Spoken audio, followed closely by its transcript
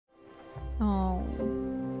Oh.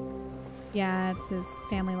 Yeah, it's his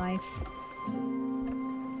family life.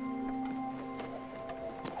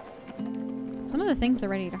 Some of the things are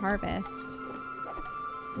ready to harvest.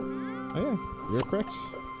 Oh yeah, you're correct.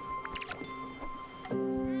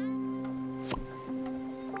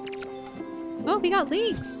 Oh, we got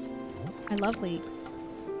leeks. I love leeks.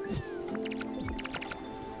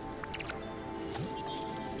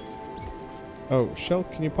 Oh, Chelle,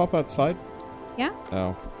 can you pop outside? Yeah?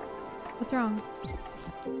 Oh. What's wrong?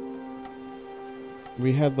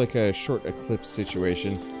 We had like a short eclipse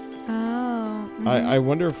situation. Oh. Mm-hmm. I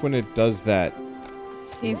wonder if when it does that...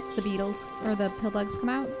 If the beetles or the pill bugs come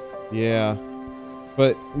out? Yeah.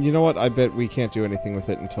 But you know what? I bet we can't do anything with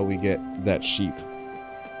it until we get that sheep.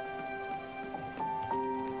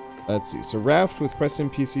 Let's see. So raft with quest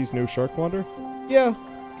NPCs, no shark wander? Yeah,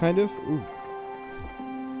 kind of. Ooh.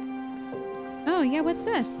 Oh, yeah, what's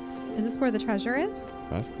this? Is this where the treasure is?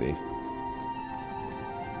 Must be.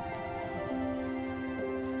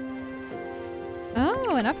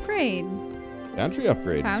 Oh, an upgrade. Boundary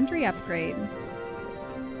upgrade. Boundary upgrade.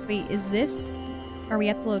 Wait, is this... Are we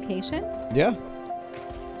at the location? Yeah.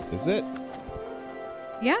 Is it?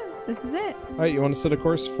 Yeah, this is it. Alright, you want to set a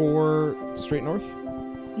course for straight north?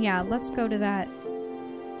 Yeah, let's go to that.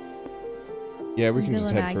 Yeah, we can just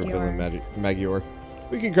Villa head for Maggiore. Villa Maggiore.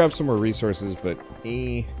 We can grab some more resources, but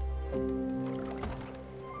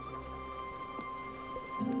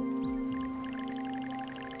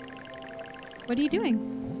What are you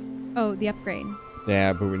doing? Oh, the upgrade.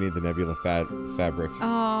 Yeah, but we need the nebula fabric.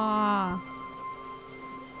 Ah.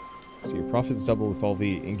 So your profits double with all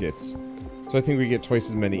the ingots. So I think we get twice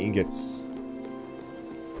as many ingots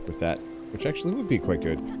with that, which actually would be quite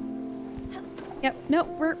good. Yep. No,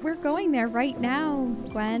 we're going there right now,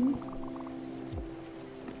 Gwen.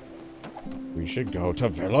 We should go to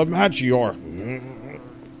Villa Maggiore.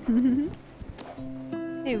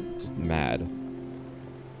 Hey. Just mad.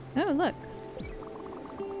 Oh, look.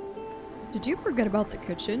 Did you forget about the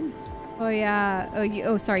kitchen? Oh yeah.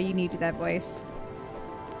 Oh, sorry. You need to do that voice.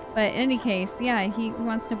 But in any case, yeah, he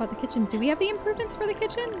wants to know about the kitchen. Do we have the improvements for the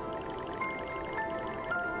kitchen?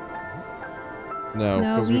 No,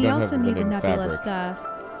 No, because we don't also have need the nebula fabric. stuff.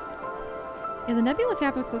 Yeah, the nebula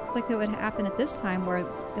fabric looks like it would happen at this time where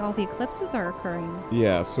all the eclipses are occurring.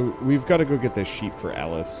 Yeah, so we've got to go get the sheep for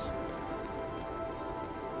Alice.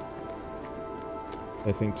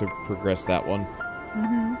 I think to progress that one.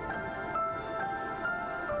 Mm-hmm.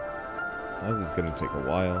 This is going to take a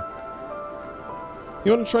while.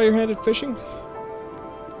 You want to try your hand at fishing?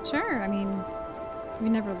 Sure, I mean, you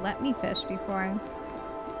never let me fish before.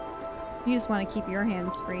 You just want to keep your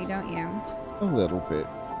hands free, don't you? A little bit.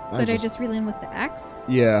 So do I just reel in with the X?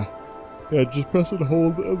 Yeah. Yeah, just press and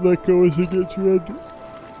hold and let go as it gets red.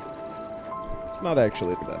 It's not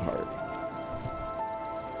actually that hard.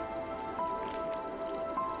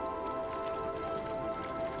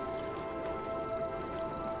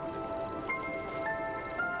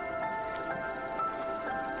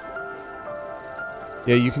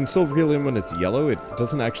 Yeah, you can still reel in when it's yellow. It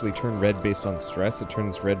doesn't actually turn red based on stress. It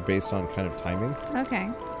turns red based on kind of timing. Okay.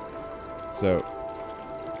 So,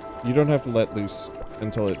 you don't have to let loose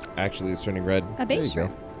until it actually is turning red. A bait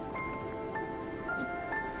shrimp.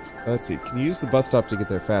 Let's see. Can you use the bus stop to get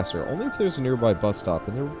there faster? Only if there's a nearby bus stop,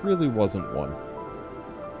 and there really wasn't one.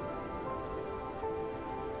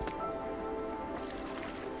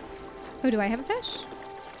 Oh, do I have a fish?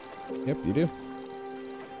 Yep, you do.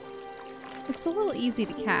 It's a little easy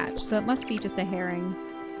to catch, so it must be just a herring.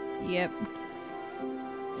 Yep.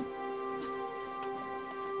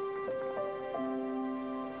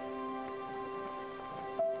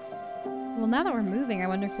 Well, now that we're moving, I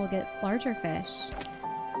wonder if we'll get larger fish.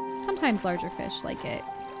 Sometimes larger fish like it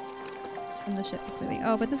when the ship is moving.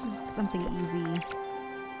 Oh, but this is something easy.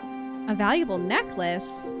 A valuable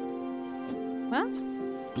necklace? Well?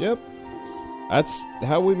 Yep. That's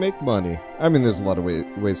how we make money. I mean, there's a lot of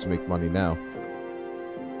ways to make money now.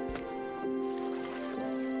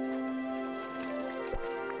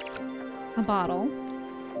 A bottle.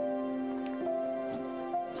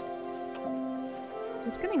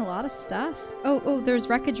 Just getting a lot of stuff. Oh, there's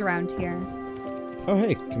wreckage around here. Oh,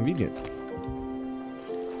 hey, convenient.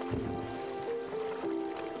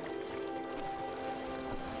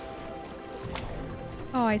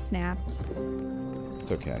 Oh, I snapped.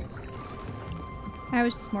 It's okay. I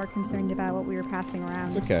was just more concerned about what we were passing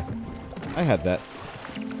around. It's okay. I had that.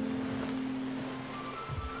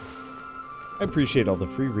 I appreciate all the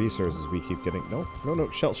free resources we keep getting. No,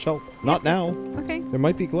 Chelle. Not now. Okay. There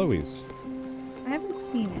might be glowies. I haven't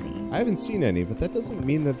seen any. I haven't seen any, but that doesn't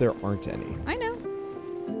mean that there aren't any. I know.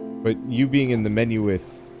 But you being in the menu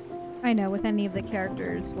with I know, with any of the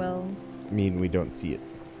characters, will mean we don't see it.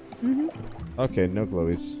 Mm-hmm. Okay, no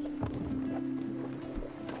glowies.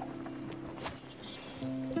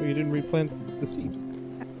 Oh, you didn't replant the seed.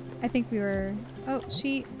 I think we were... Oh,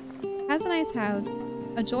 she has a nice house.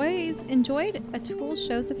 Enjoyed a tool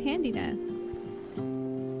shows of handiness.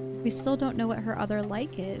 We still don't know what her other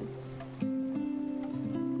like is.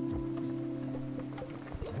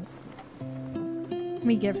 Can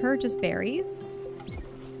we give her just berries?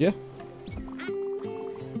 Yeah.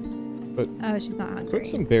 But oh, she's not hungry. cook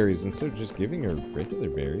some berries instead of just giving her regular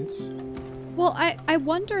berries. Well, I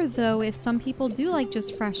wonder, though, if some people do like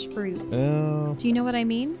just fresh fruits. Do you know what I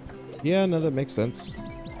mean? Yeah, no, that makes sense.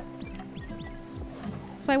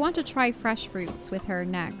 So I want to try fresh fruits with her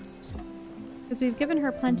next. Because we've given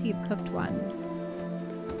her plenty of cooked ones.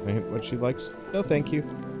 What she likes? No, thank you.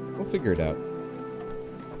 We'll figure it out.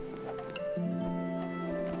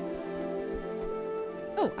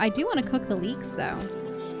 Oh, I do want to cook the leeks, though.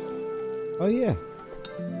 Oh, yeah.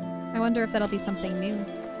 I wonder if that'll be something new.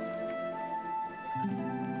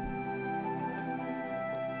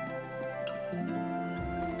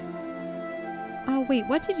 Oh, wait,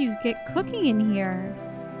 what did you get cooking in here?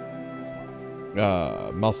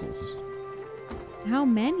 Mussels. How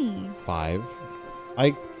many? 5.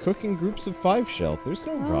 I cook in groups of 5, Chelle. There's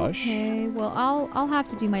no rush. Okay, well, I'll have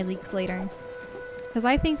to do my leeks later. Because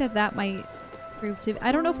I think that might prove to...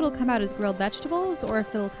 I don't know if it'll come out as grilled vegetables or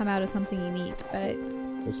if it'll come out as something unique, but...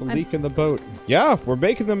 There's a leak in the boat. Yeah, we're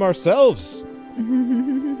making them ourselves!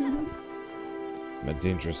 I'm a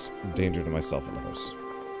danger to myself in the house.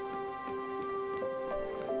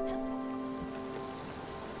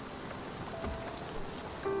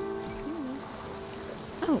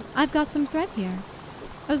 Oh, I've got some thread here.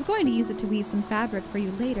 I was going to use it to weave some fabric for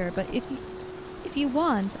you later, but if you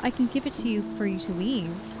want, I can give it to you for you to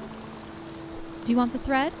weave. Do you want the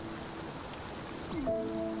thread?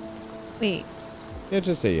 Wait. Yeah,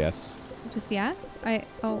 just say yes. Just yes? I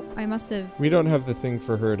must have... We don't have the thing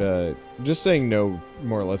for her to... Just saying no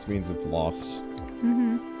more or less means it's lost.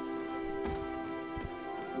 Mm-hmm.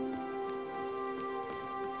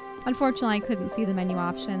 Unfortunately, I couldn't see the menu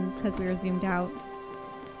options because we were zoomed out.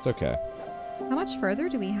 It's okay. How much further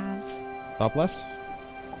do we have? Top left?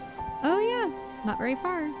 Oh yeah, not very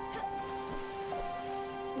far.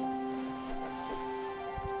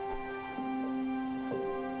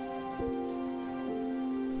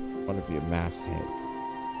 I want to be a masthead.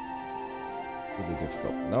 Really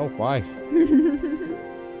difficult. No, why?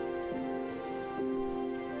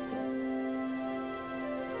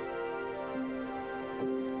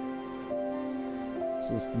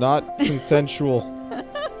 This is not consensual.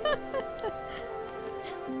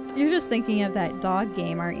 You're just thinking of that dog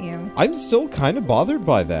game, aren't you? I'm still kind of bothered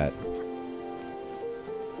by that.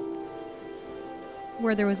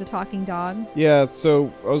 Where there was a talking dog? Yeah,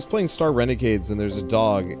 so I was playing Star Renegades and there's a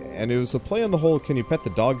dog, and it was a play on the whole can you pet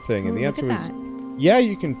the dog thing, and the answer was, yeah,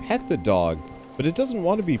 you can pet the dog, but it doesn't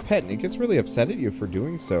want to be pet, and it gets really upset at you for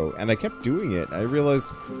doing so, and I kept doing it. I realized,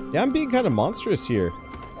 yeah, I'm being kind of monstrous here.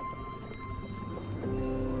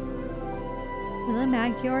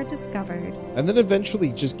 Magior discovered. And then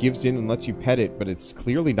eventually just gives in and lets you pet it, but it's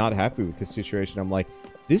clearly not happy with this situation. I'm like,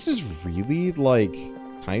 this is really, like,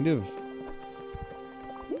 kind of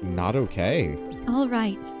not okay. All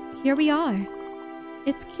right, here we are.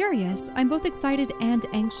 It's curious. I'm both excited and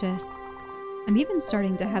anxious. I'm even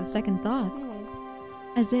starting to have second thoughts.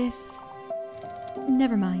 As if...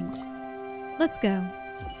 Never mind. Let's go.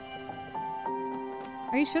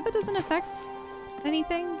 Are you sure that doesn't affect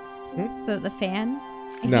anything? Hmm? The fan?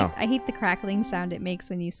 I hate the crackling sound it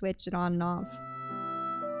makes when you switch it on and off.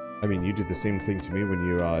 I mean, you do the same thing to me when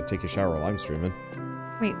you take a shower while I'm streaming.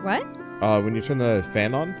 Wait, what? When you turn the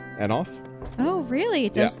fan on and off. Oh, really?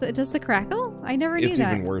 It does, it does the crackle? I never knew that. It's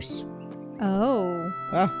even worse. Oh.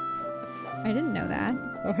 Ah. I didn't know that.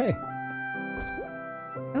 Oh, hey.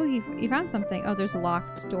 Oh, you found something. Oh, there's a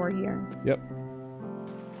locked door here. Yep.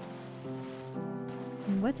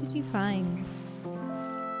 And what did you find?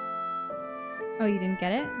 Oh, you didn't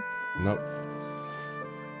get it? Nope.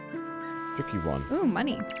 Tricky one. Ooh,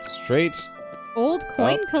 money. Straight. Old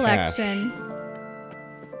coin collection. Cash.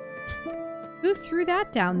 Who threw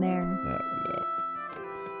that down there? No.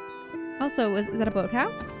 Also, is that a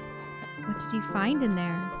boathouse? What did you find in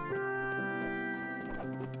there?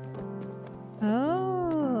 Oh.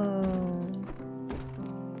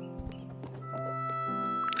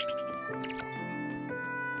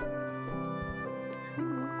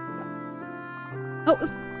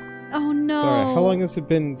 Oh no. Sorry, how long has it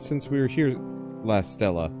been since we were here last,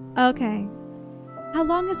 Stella? Okay. How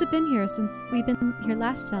long has it been here since we've been here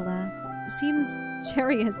last, Stella? seems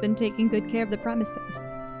Cherry has been taking good care of the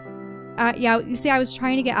premises. Yeah, you see, I was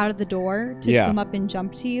trying to get out of the door to come up and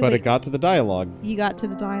jump to you. But it got to the dialogue. You got to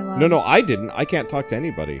the dialogue. No, I didn't. I can't talk to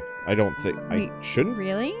anybody. I don't think... Wait, I shouldn't.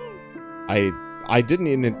 Really? I didn't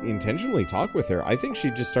intentionally talk with her. I think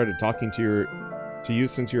she just started talking to you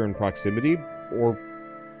since you're in proximity, or...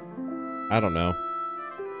 I don't know.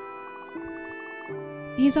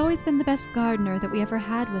 He's always been the best gardener that we ever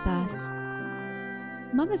had with us.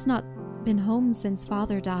 Mom has not been home since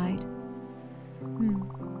Father died.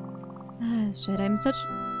 Shit, I'm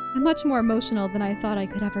much more emotional than I thought I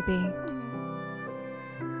could ever be.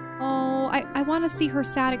 Oh, I want to see her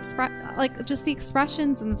sad like, just the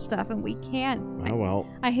expressions and stuff, and we can't. Oh, well.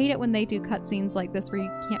 I hate it when they do cutscenes like this where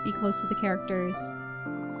you can't be close to the characters.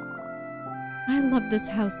 I love this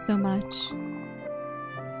house so much.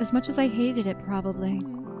 As much as I hated it, probably.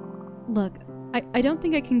 Look, I don't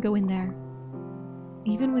think I can go in there.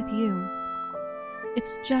 Even with you.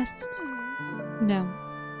 It's just... No,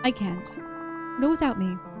 I can't. Go without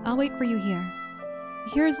me. I'll wait for you here.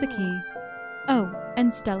 Here's the key. Oh,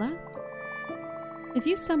 and Stella? If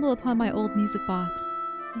you stumble upon my old music box,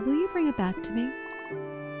 will you bring it back to me?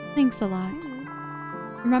 Thanks a lot.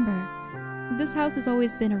 Remember, this house has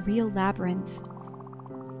always been a real labyrinth.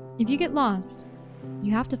 If you get lost,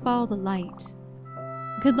 you have to follow the light.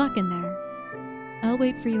 Good luck in there. I'll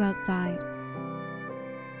wait for you outside.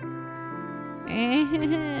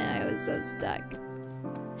 I was so stuck.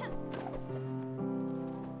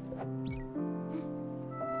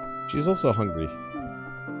 She's also hungry.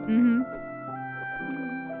 Mm-hmm.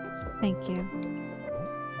 Thank you.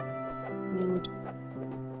 Food.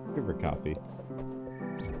 Give her coffee.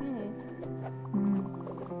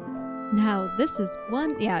 Now, this is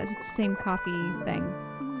one... Yeah, it's the same coffee thing.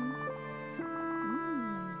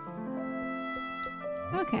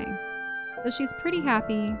 Okay. So she's pretty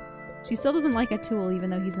happy. She still doesn't like a tool, even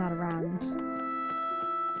though he's not around.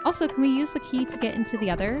 Also, can we use the key to get into the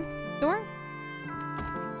other door?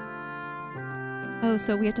 Oh,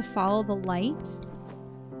 so we have to follow the light?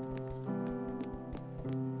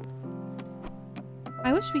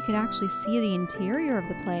 I wish we could actually see the interior of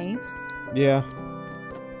the place. Yeah.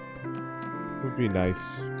 Would be nice.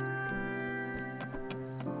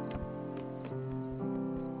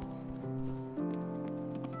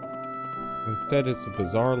 Instead, it's a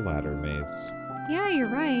bizarre ladder maze. Yeah, you're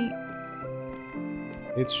right.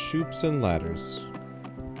 It's shoops and ladders.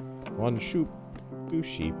 One shoop, two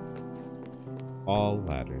sheep. All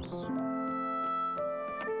ladders.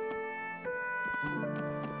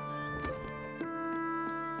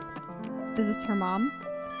 Is this her mom?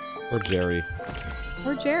 Or Jerry.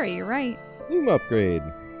 Or Jerry, you're right. Loom upgrade.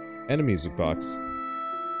 And a music box.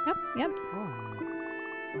 Yep.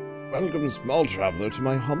 Welcome, small traveler, to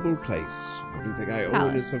my humble place. Everything I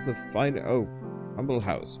own is of the humble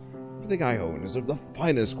house. Everything I own is of the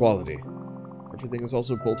finest quality. Everything is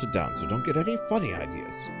also bolted down, so don't get any funny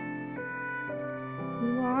ideas.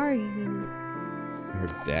 Who are you? Her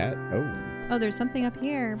dad? Oh. Oh, there's something up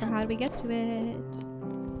here, but how do we get to it?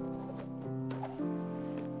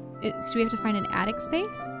 Do we have to find an attic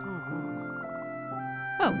space?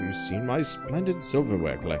 Oh. Have you seen my splendid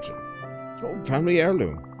silverware collection? It's old family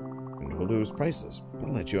heirloom. And we'll lose prices, but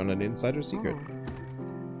I'll let you on an insider secret.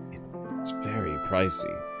 It's very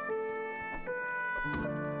pricey.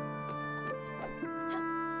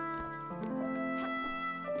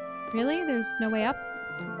 Really? There's no way up?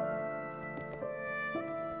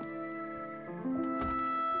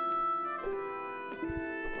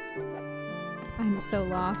 I'm so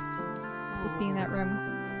lost. Just being in that room.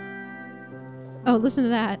 Oh, listen to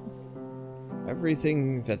that.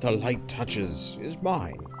 Everything that the light touches is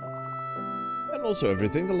mine. And also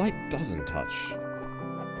everything the light doesn't touch.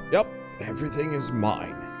 Yep, everything is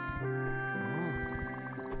mine.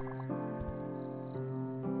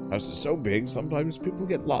 House is so big, sometimes people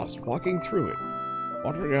get lost walking through it,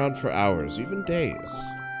 wandering around for hours, even days,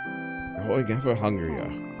 growing ever hungrier.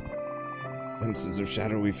 Glimpses of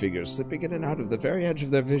shadowy figures slipping in and out of the very edge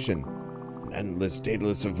of their vision. An endless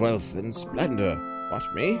dateless of wealth and splendor. What,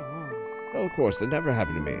 me? Well, of course, that never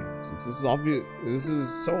happened to me, since this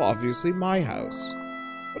is so obviously my house.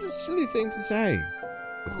 What a silly thing to say.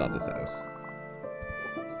 It's not his house.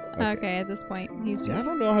 Okay, at this point, he's just... Yeah, I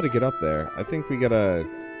don't know how to get up there. I think we gotta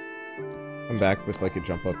come back with, like, a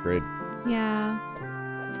jump upgrade. Yeah.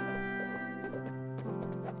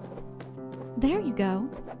 There you go.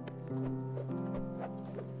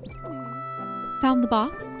 Found the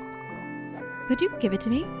box? Could you give it to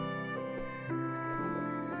me?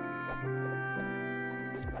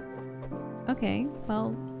 Okay,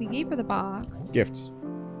 well, we gave her the box. Gift.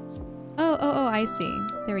 Oh, Oh, I see.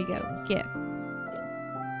 There we go. Gift.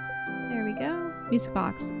 There we go. Music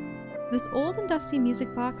box. This old and dusty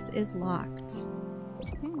music box is locked.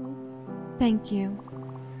 Thank you.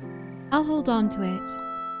 I'll hold on to it.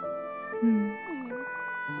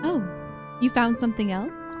 Oh, you found something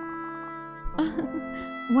else?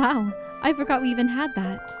 Wow, I forgot we even had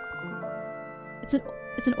that.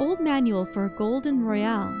 It's an old manual for a golden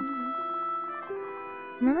royale.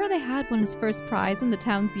 Remember they had won his first prize in the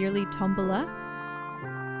town's yearly tombola?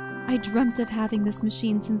 I dreamt of having this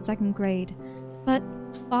machine since 2nd grade, but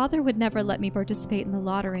Father would never let me participate in the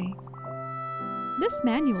lottery. This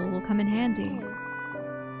manual will come in handy.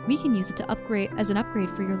 We can use it to upgrade as an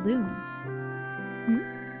upgrade for your loom.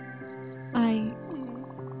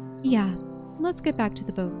 Yeah, let's get back to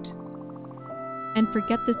the boat. And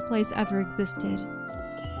forget this place ever existed.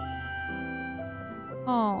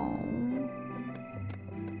 Oh.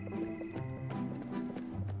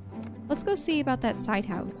 Let's go see about that side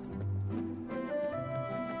house.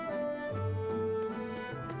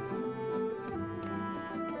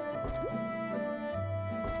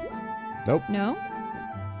 Nope. No?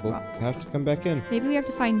 We'll have to come back in. Maybe we have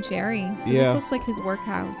to find Jerry. Yeah. This looks like his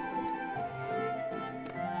workhouse.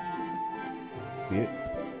 See it?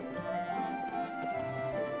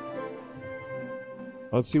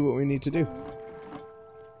 Let's see what we need to do.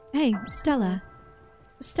 Hey, Stella.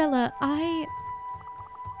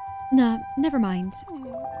 Nah, never mind.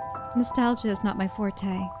 Nostalgia is not my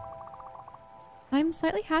forte. I'm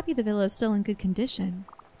slightly happy the villa is still in good condition.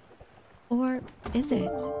 Or is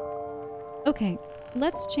it? Okay,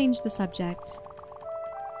 let's change the subject.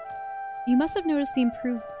 You must have noticed the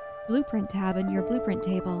improved blueprint tab in your blueprint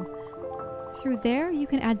table. Through there, you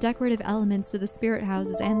can add decorative elements to the spirit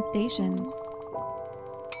houses and stations.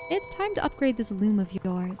 It's time to upgrade this loom of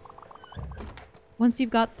yours. Once you've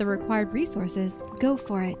got the required resources, go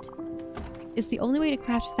for it. It's the only way to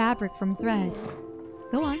craft fabric from thread.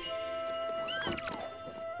 Go on.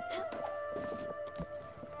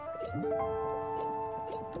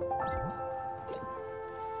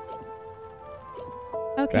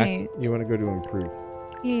 Okay. Back. You want to go to improve.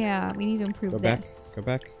 Yeah, we need to improve Go back. this. Go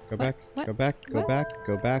back. Go back. What? Go back. Go What? back.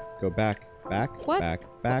 Go back. Go back. Back. What? Back.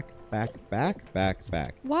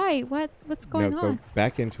 Back. Why? What's going No, on? go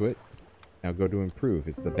back into it. Now go to improve.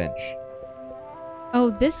 It's the bench. Oh,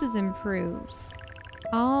 this is improve.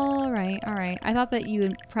 Alright. I thought that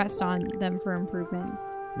you pressed on them for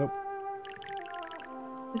improvements. Nope.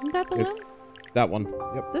 Isn't that the It's one? that one.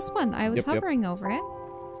 Yep. This one. I was Yep. hovering over it.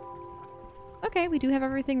 Okay, we do have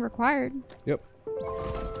everything required. Yep.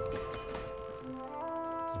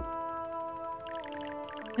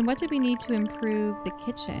 And what did we need to improve the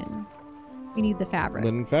kitchen? We need the fabric.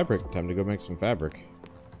 Linen fabric. Time to go make some fabric.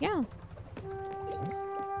 Yeah.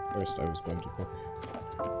 First, I was going to cook.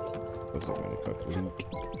 Was I going to cook leek?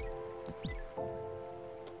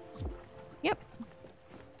 Yep.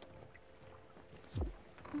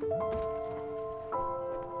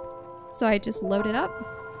 So I just load it up.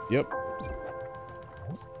 Yep.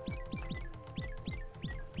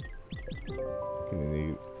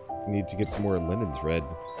 Gonna need to get some more linen thread.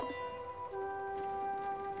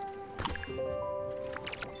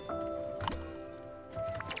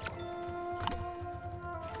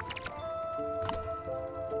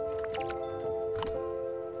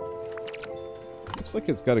 Looks like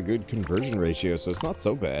it's got a good conversion ratio, so it's not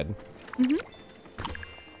so bad. Mm-hmm.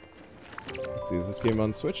 Let's see, is this game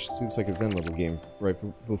on Switch? Seems like a Zen little game right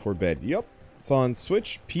before bed. Yep. It's on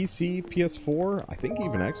Switch, PC, PS4, I think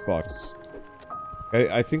even Xbox.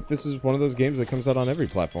 I think this is one of those games that comes out on every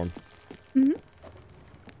platform. Mm-hmm.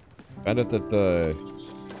 Found out that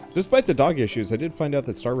despite the dog issues, I did find out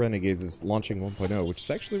that Star Renegades is launching 1.0, which is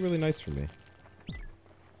actually really nice for me.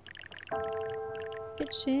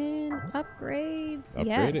 Kitchen upgrades.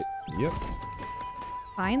 Upgrade yes. it. Yep.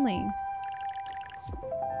 Finally.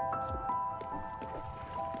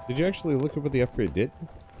 Did you actually look at what the upgrade did?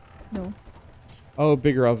 No. Oh,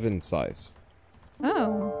 bigger oven size.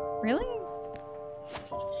 Oh, really?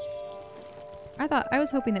 I was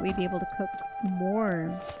hoping that we'd be able to cook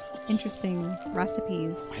more interesting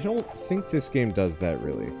recipes. I don't think this game does that,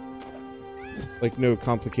 really. Like, no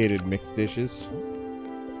complicated mixed dishes.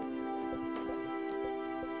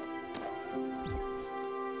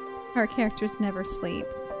 Our characters never sleep.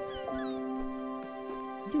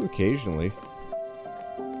 I do occasionally.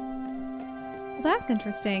 Well, that's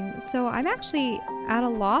interesting. So I'm actually at a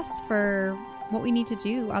loss for what we need to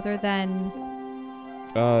do other than...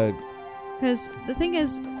 Because the thing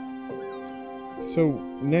is... So,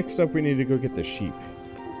 next up we need to go get the sheep.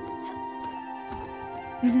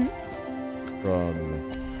 Mm-hmm. From...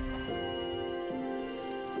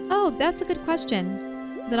 Oh, Oh, that's a good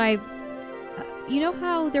question. That I... you know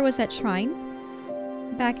how there was that shrine?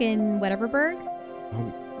 Back in Whateverburg?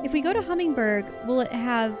 If we go to Hummingberg, will it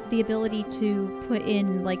have the ability to put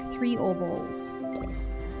in, like, 3 ovals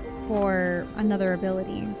for another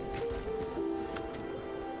ability?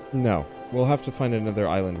 No. We'll have to find another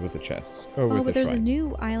island with a chest. Or with but there's shrine. a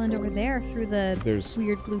new island over there through the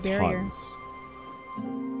weird blue barrier. Tons.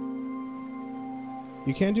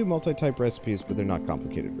 You can do multi-type recipes, but they're not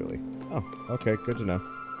complicated, really. Oh, okay, good to know.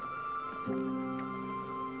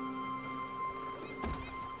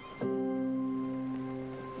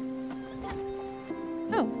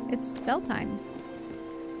 Oh, it's bell time.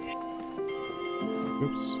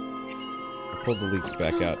 Oops. I pulled the leaks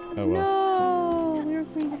back out. Oh well. No! We were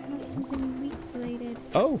going to have something leak related.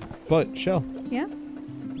 Oh, but Chelle. Yeah?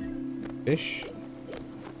 Fish.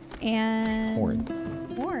 And... Corn.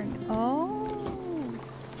 Corn. Oh.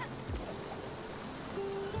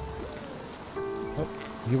 Oh,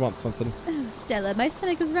 you want something? Oh, Stella, my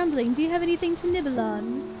stomach is rumbling. Do you have anything to nibble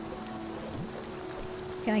on?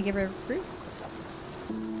 Can I give her fruit?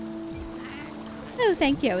 Oh,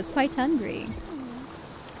 thank you. I was quite hungry.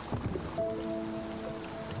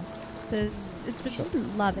 But she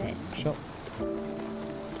doesn't love it. Chelle.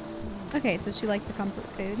 Okay, so she liked the comfort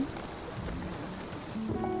food.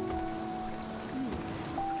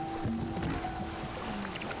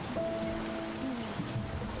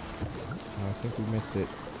 I think we missed it.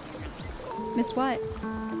 Missed what?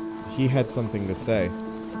 He had something to say.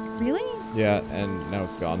 Really? Yeah, and now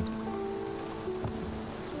it's gone.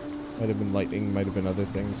 Might have been lightning, might have been other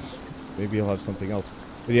things. Maybe he'll have something else.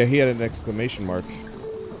 But yeah, he had an exclamation mark.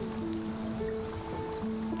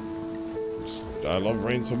 I love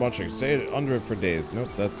rain so much I can say it under it for days. Nope,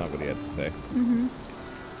 that's not what he had to say. Mm-hmm.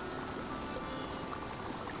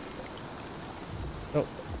 Oh,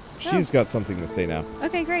 she's got something to say now.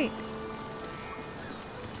 Okay, great.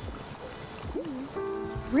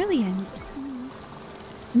 Brilliant.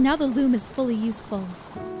 Now the loom is fully useful.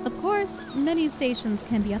 Of course, many stations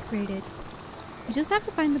can be upgraded. You just have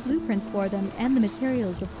to find the blueprints for them and the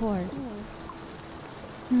materials, of course.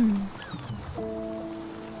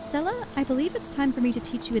 Stella, I believe it's time for me to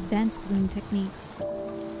teach you advanced loom techniques.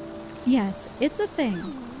 Yes, it's a thing.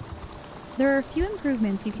 There are a few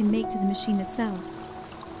improvements you can make to the machine itself.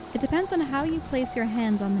 It depends on how you place your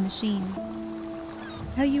hands on the machine.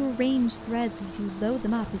 How you arrange threads as you load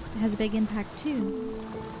them up has a big impact too.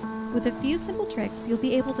 With a few simple tricks, you'll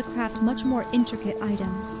be able to craft much more intricate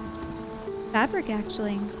items. Fabric,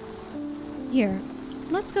 actually. Here,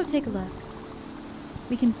 let's go take a look.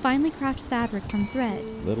 We can finally craft fabric from thread.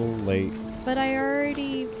 Little late. But I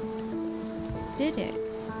already did it.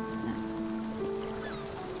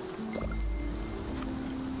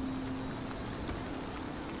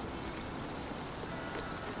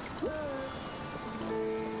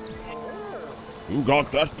 You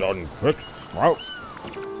got that done quick, Sprout.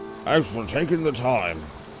 Thanks for taking the time.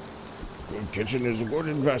 Your kitchen is a good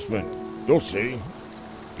investment. You'll see.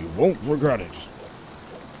 You won't regret it.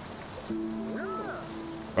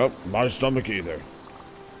 Oh, my stomach either.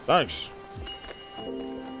 Thanks.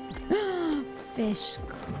 Fish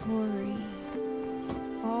curry.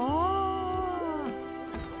 Oh.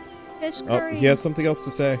 Fish curry. Oh, he has something else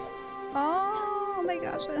to say. Oh my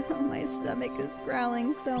gosh, my stomach is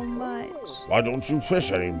growling so much. Why don't you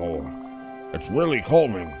fish anymore? It's really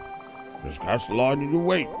calming. Just cast the line and you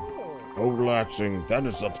wait. So relaxing. That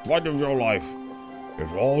is the flight of your life.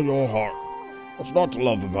 Give all your heart. What's not to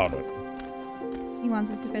love about it? He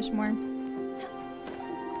wants us to fish more.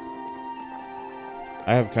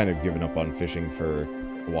 I have kind of given up on fishing for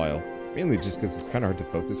a while. Mainly just because it's kind of hard to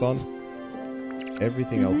focus on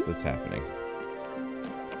everything else that's happening.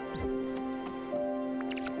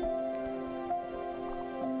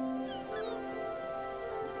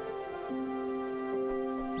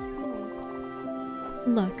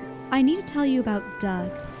 Look, I need to tell you about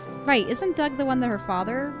Doug. Right, isn't Doug the one that her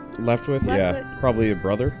father... Left with? Yeah, probably a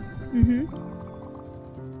brother. Mm-hmm.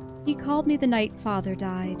 He called me the night father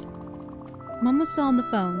died. Mom was still on the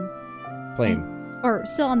phone. Plane. Or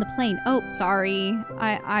still on the plane. Oh, sorry.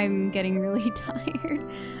 I'm getting really tired.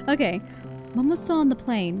 Okay. Mom was still on the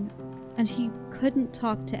plane, and he couldn't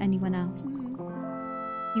talk to anyone else.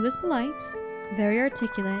 He was polite, very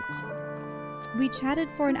articulate. We chatted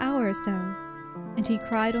for an hour or so, and he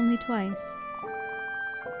cried only twice.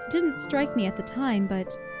 It didn't strike me at the time,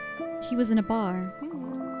 but he was in a bar,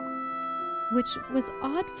 which was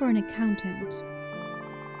odd for an accountant.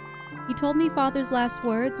 He told me Father's last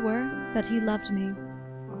words were that he loved me.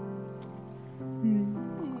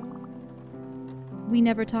 We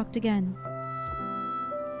never talked again.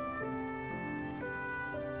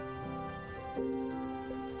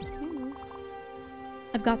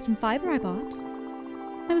 I've got some fiber I bought.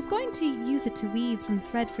 I was going to use it to weave some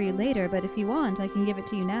thread for you later, but if you want, I can give it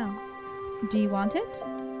to you now. Do you want it?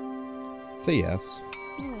 Say yes.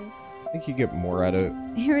 I think you get more out of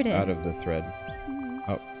Here it is. out of the thread.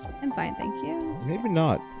 Oh, I'm fine, thank you. maybe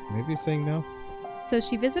not. Maybe saying no. So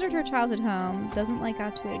she visited her childhood home, doesn't like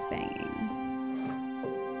our tools banging.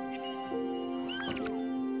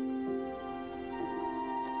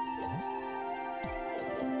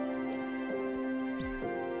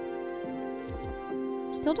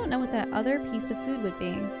 Still don't know what that other piece of food would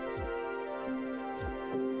be.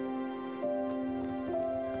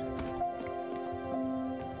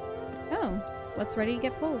 Oh, what's ready to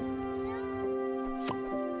get pulled?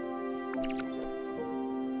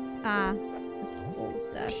 Ah, just old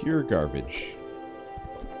stuff. Pure garbage.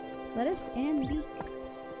 Lettuce and leek.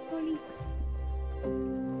 Or leeks.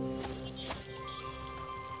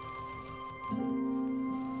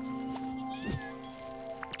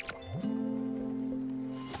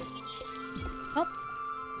 Oh,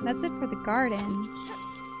 that's it for the garden.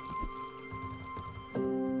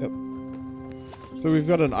 So we've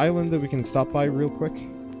got an island that we can stop by real quick.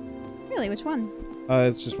 Really, which one?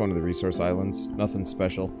 It's just one of the resource islands. Nothing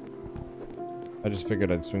special. I just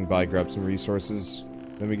figured I'd swing by, grab some resources.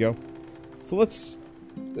 Then we go. So let's...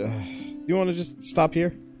 do you want to just stop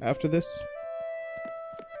here after this?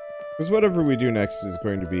 Because whatever we do next is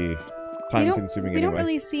going to be time-consuming anyway. We don't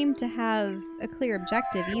really seem to have a clear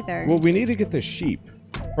objective either. Well, we need to get the sheep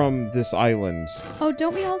from this island. Oh,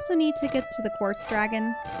 don't we also need to get to the quartz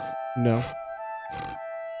dragon? No.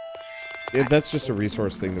 Yeah, that's just a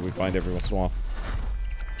resource thing that we find every once in a while.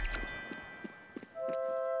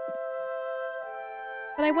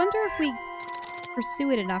 But I wonder if we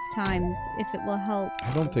pursue it enough times, if it will help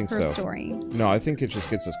I don't think her so. story. No, I think it just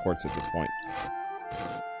gets us quartz at this point.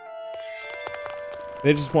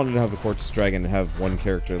 They just wanted to have the quartz dragon have one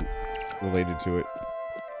character related to it.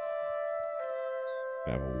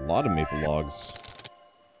 I have a lot of maple logs.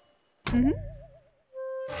 Mm-hmm.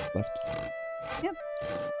 Left. Yep.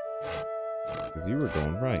 Because you were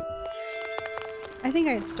going right. I think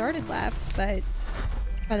I had started left, but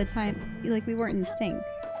by the time, like, we weren't in sync.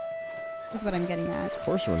 Is what I'm getting at. Of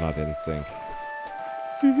course we're not in sync.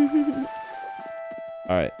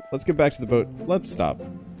 Alright, let's get back to the boat. Let's stop.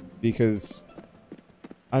 Because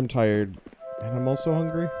I'm tired. And I'm also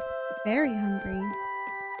hungry. Very hungry.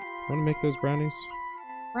 Want to make those brownies?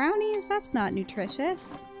 Brownies? That's not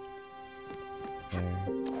nutritious. There.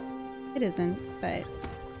 It isn't, but...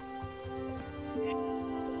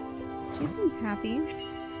 She seems happy.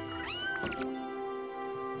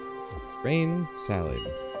 Grain salad.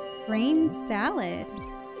 Grain salad.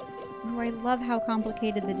 Oh, I love how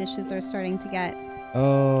complicated the dishes are starting to get.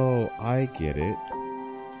 Oh, I get it.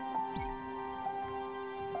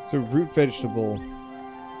 So root vegetable.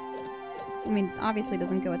 I mean, obviously it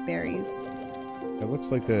doesn't go with berries. It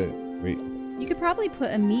looks like the... Wait. You could probably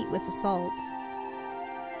put a meat with the salt.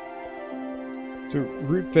 So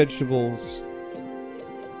root vegetables...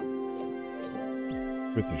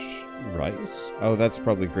 With the rice? Oh, that's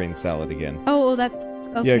probably grain salad again. Oh, well, that's...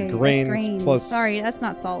 Okay, yeah, grains, that's grains plus... Sorry, that's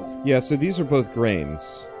not salt. Yeah, so these are both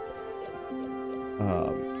grains.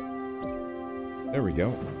 There we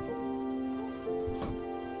go.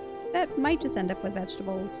 That might just end up with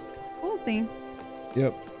vegetables. We'll see.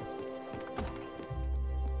 Yep.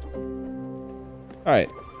 Alright.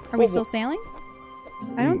 Are we still sailing?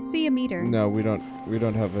 I don't see a meter. No, we don't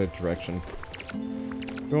have a direction.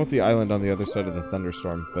 We want the island on the other side of the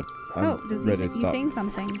thunderstorm, but I'm he's saying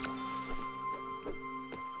something.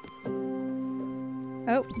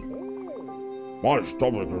 Oh. My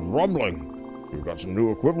stomach is rumbling. We've got some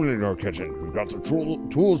new equipment in our kitchen. We've got the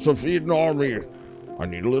tools to feed an army. I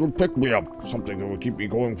need a little pick-me-up, something that will keep me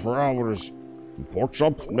going for hours. Some pork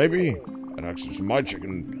chops, maybe? And access to my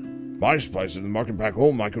chicken, my spices, and market back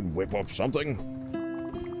home, I could whip up something.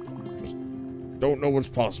 Just don't know what's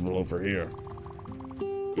possible over here.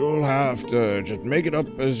 You'll have to just make it up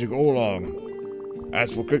as you go along.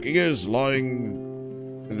 That's what cooking is,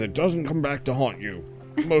 lying that doesn't come back to haunt you.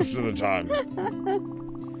 Most of the time.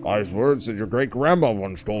 Wise words that your great-grandma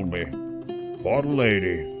once told me. What a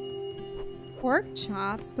lady. Pork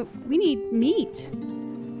chops, but we need meat.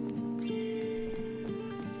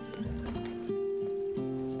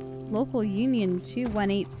 Local Union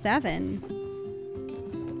 2187.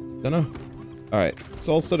 Dunno. Alright,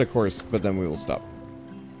 so I'll set a course, but then we will stop.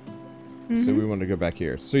 So we want to go back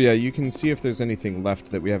here. So yeah, you can see if there's anything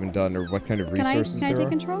left that we haven't done or what kind of resources can I there take are.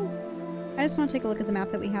 control? I just want to take a look at the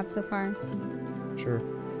map that we have so far. Sure.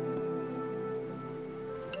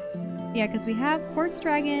 Yeah, because we have Quartz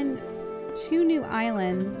Dragon, 2 new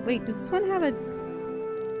islands. Wait, does this one have a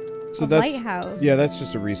So a that's lighthouse. Yeah, that's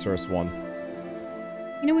just a resource one.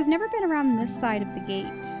 You know, we've never been around this side of the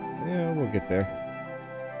gate. Yeah, we'll get there.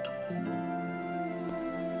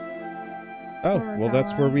 Oh, well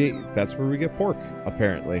that's where we get pork,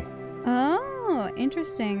 apparently. Oh,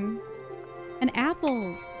 interesting. And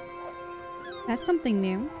apples. That's something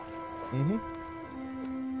new. Mm-hmm.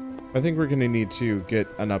 I think we're gonna need to get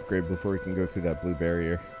an upgrade before we can go through that blue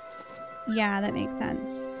barrier. Yeah, that makes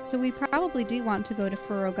sense. So we probably do want to go to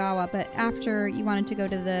Furugawa, but after you wanted to go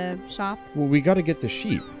to the shop? Well, we gotta get the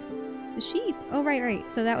sheep. The sheep? Oh, right.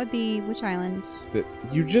 So that would be which island?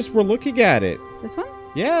 You just were looking at it. This one?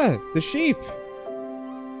 Yeah, the sheep.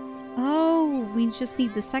 Oh, we just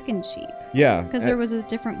need the second sheep. Yeah. Because there was a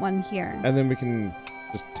different one here. And then we can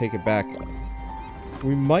just take it back.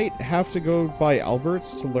 We might have to go by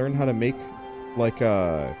Albert's to learn how to make, like,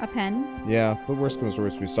 a pen? Yeah, but worst comes to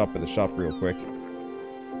worst, we stop at the shop real quick.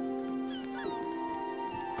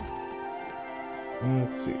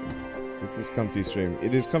 Let's see. Is this comfy stream?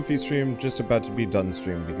 It is comfy stream, just about to be done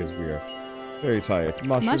stream because we are very tired.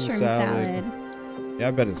 Mushroom salad. Yeah,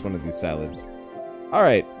 I bet it's one of these salads.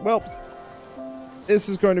 Alright, well, this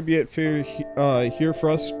is going to be it for here for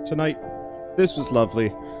us tonight. This was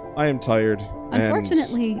lovely. I am tired.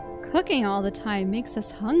 Unfortunately, cooking all the time makes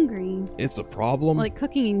us hungry. It's a problem. Like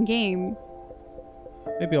cooking in game.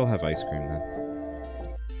 Maybe I'll have ice cream then.